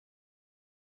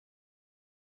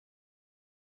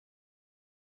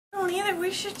don't either.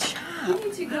 We should shop. We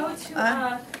need to go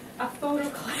to a photo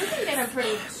class.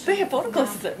 They have photo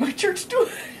classes at my church too.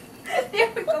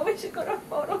 There we go. We should go to a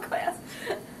photo class.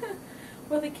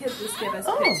 Well, the kids just give us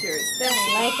pictures.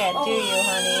 That's like that, do you,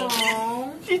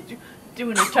 honey? She's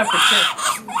doing her temperature.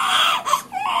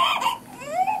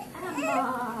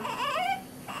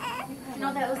 You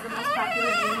know that was the most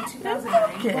popular game in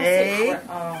 2009. Okay.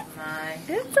 Oh my.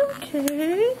 It's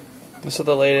okay. That's what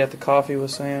the lady at the coffee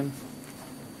was saying.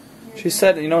 She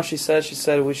said, you know what she said? She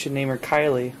said we should name her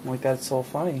Kylie. I'm like, that's so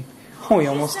funny. Oh, we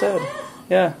almost did.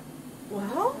 Yeah.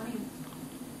 Well,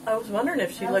 I was wondering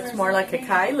if she looks more like a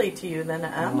Kylie to you than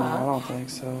an No, I Emma. don't think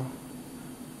so.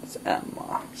 It's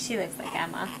Emma. She looks like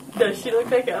Emma. Does she look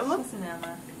like Emma? She's an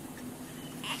Emma.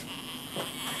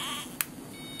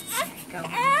 Go.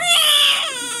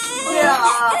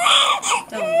 Yeah.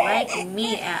 Don't like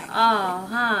me at all,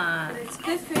 huh? But it's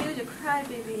good for you to cry,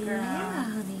 baby girl. Yeah,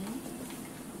 honey.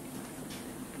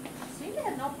 So you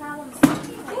had no problem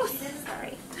sleeping like she did.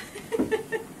 Sorry.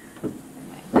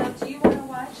 Now, do you want to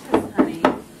watch this, honey?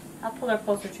 I'll pull her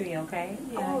closer to you, okay?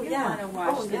 Yeah, Oh, you yeah. want to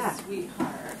watch Oh, this, yeah.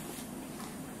 sweetheart.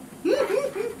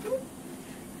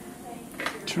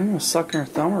 She's sucking her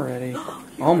thumb already.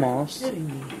 Almost. Kidding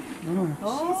me. Oh.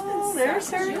 Oh, there's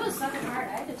She her. was sucking hard.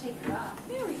 I had to take her off.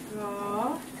 There we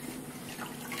go.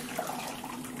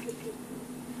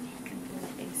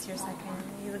 Thanks, you're second.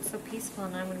 You look so peaceful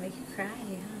and I'm going to make you cry,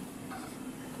 yeah.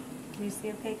 Can you see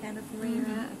okay kind of from where you're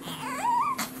at?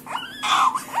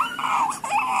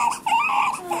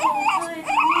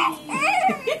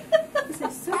 This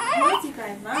is so cozy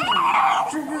by Mama.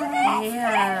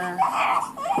 Yeah.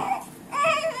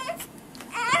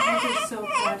 You're so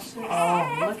precious.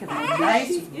 Oh, look at that nice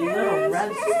little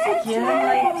red skin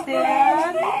like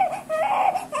that.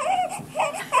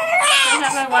 I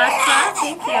have my washcloth,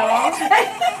 thank you.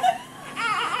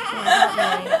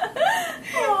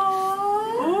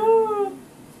 Oh,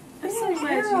 I'm so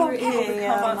glad you were able to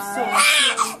come up so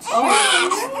soon.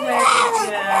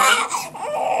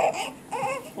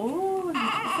 oh,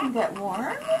 isn't that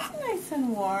warm? It's nice and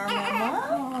warm, Emma.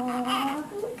 Oh,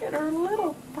 look at her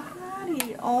little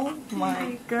body. Oh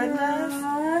my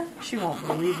goodness. She won't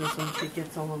believe this when she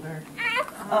gets older.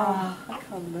 Oh, look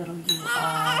how little you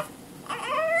are.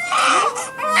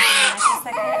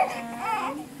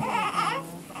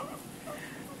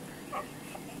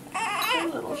 Her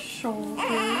little shoulder.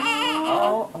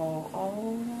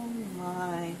 Oh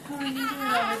my. How are you doing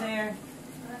over there?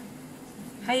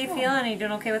 How you feeling? Are you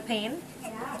doing okay with pain?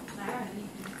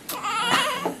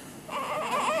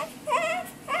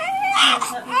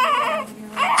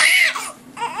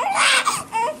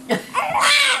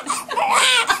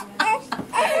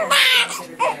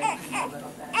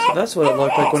 So that's what it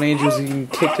looked like when Angie was getting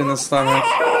kicked in the stomach.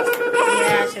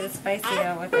 Yeah, she was spicy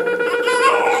though with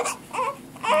it.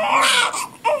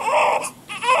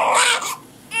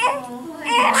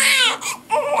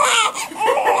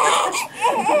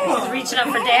 She's reaching up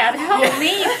for Dad. Help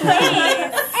me,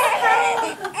 please.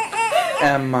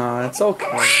 Emma, it's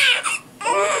okay.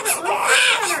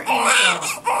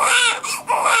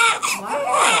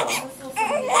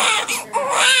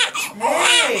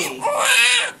 Hey!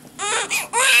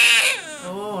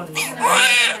 Oh,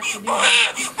 nice.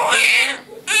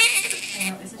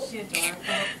 Isn't she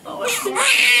adorable?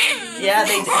 Yeah,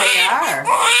 they are. Yeah.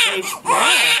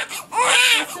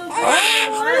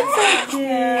 Oh, it's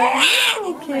okay.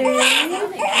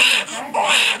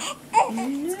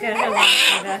 It's good. I want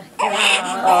you to give it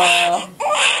all. Oh.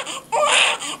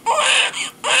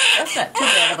 That's not too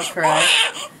bad of a cry.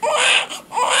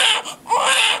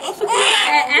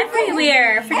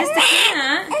 Everywhere for just a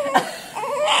peanut.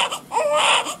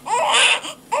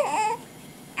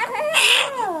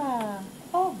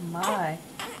 Oh my.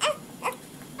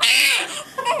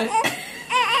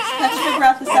 Catch your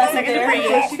breath a second there.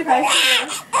 breathe. She cries.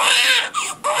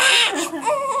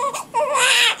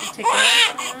 Take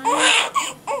it.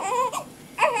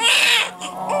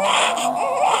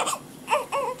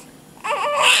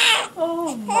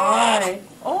 Oh my.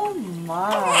 Oh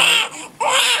my.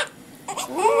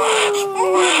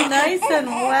 Ooh, nice and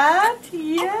wet.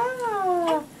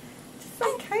 Yeah. Just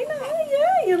like kind of,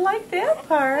 yeah, you like that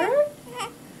part.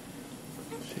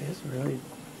 She is really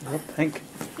real pink.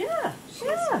 Yeah. She's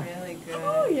Yeah. really good.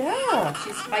 Oh yeah.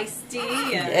 She's feisty.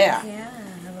 And Yeah. Yeah.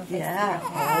 Yeah.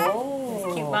 Keep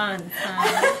Oh. on,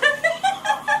 son.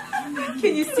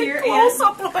 Can you see her Close ears?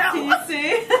 up with that Can one. you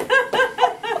see?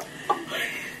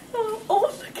 Oh,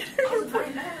 look at her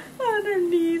on her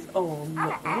knees. Oh,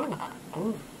 no.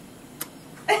 Oh.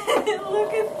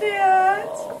 Look at that.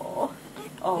 Oh.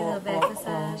 Give a little back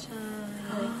massage, huh?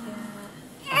 You like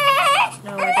that?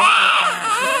 No, I don't like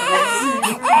that.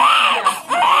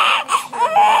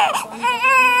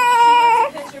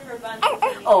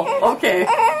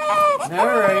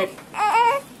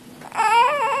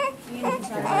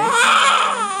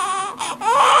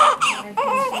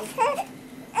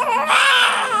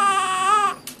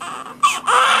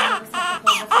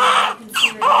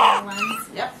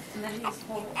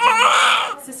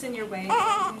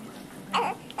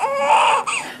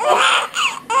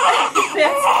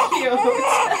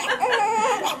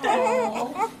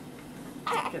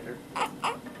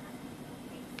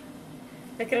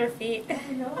 Look at her feet.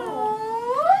 I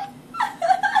know.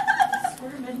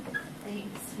 Squirming.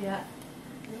 Thanks. Yeah.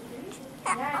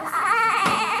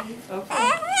 Yeah.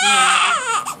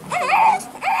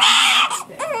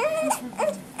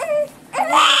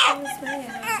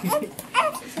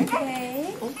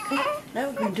 Okay. Okay. Now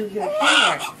we're going to do your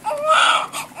hair.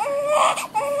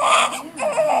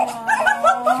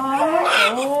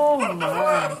 Oh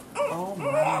my. Oh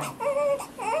my.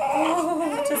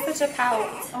 Oh, just such a pout.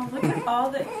 Oh, look at all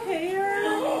the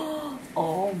hair.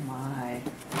 Oh my.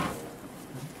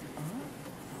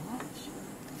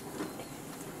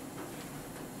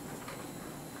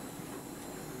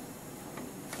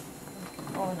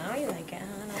 Oh, now you like it,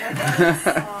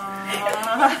 huh?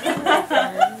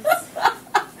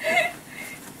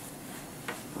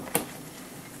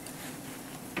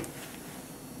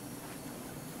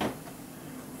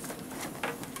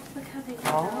 Look how they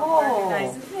Oh.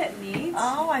 organized. Isn't that neat?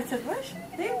 Oh, I said, where's she?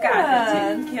 They've got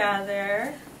it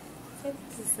together.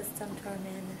 It's a system to our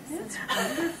madness. It's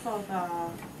wonderful,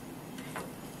 though.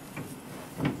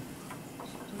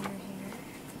 Should do your hair.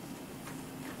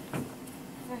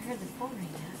 I heard the phone ring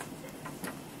yet.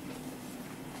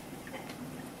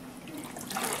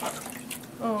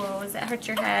 Oh, does that hurt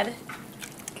your head?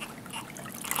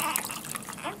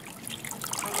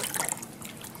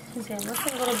 She's got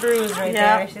a little bruise right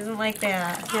Yeah. there. She doesn't like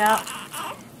that. Yeah.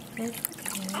 It's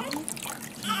okay.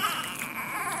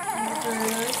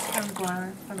 Bruce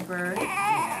from birth.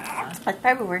 Yeah. That's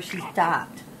probably where she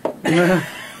stopped.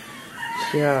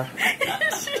 Yeah.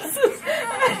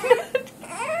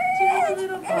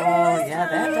 Oh, yeah,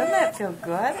 doesn't that feel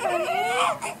good, honey?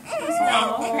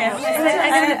 I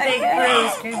got a big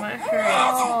bruise. Grandma, it hurts.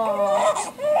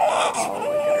 Oh,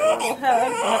 look at her little head.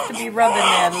 We'll have to be rubbing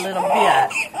that a little bit.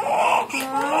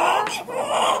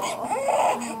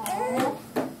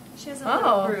 She has a Oh.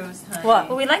 little bruise, honey. What?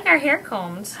 Well, we like our hair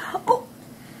combed. Oh,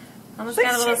 Almost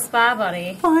got a little spa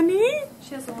buddy. funny.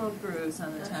 She has a little bruise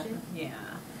on the top. Yeah.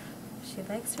 She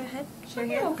likes her hair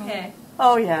combed. Okay.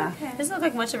 Oh, yeah. It doesn't look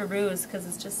like much of a bruise because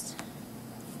it's just.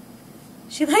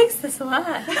 She likes this a lot.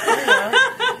 I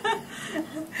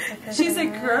don't know. She's a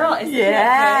girl. Isn't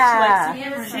Yeah. she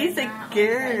like She's a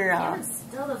girl. Cameron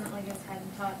still doesn't like his head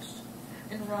touched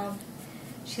and rubbed.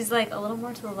 She's like a little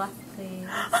more to the left, please.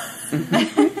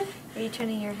 Are you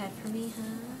turning your head for me, huh?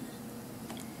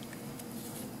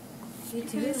 You You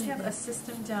do just like have that. a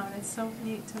system down. It's so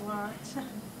neat to watch.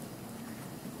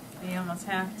 You almost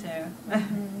have to.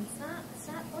 Mhm. It's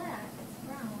not black, it's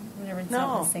brown. I'm gonna rinse No.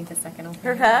 out the sink a second. Okay?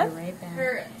 Her head? Be right back.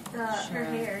 Her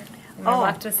hair. I'm gonna Oh.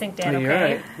 walk to the sink, Dad. You're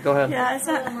Okay. right. Go ahead. Yeah, It's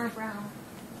a little more brown.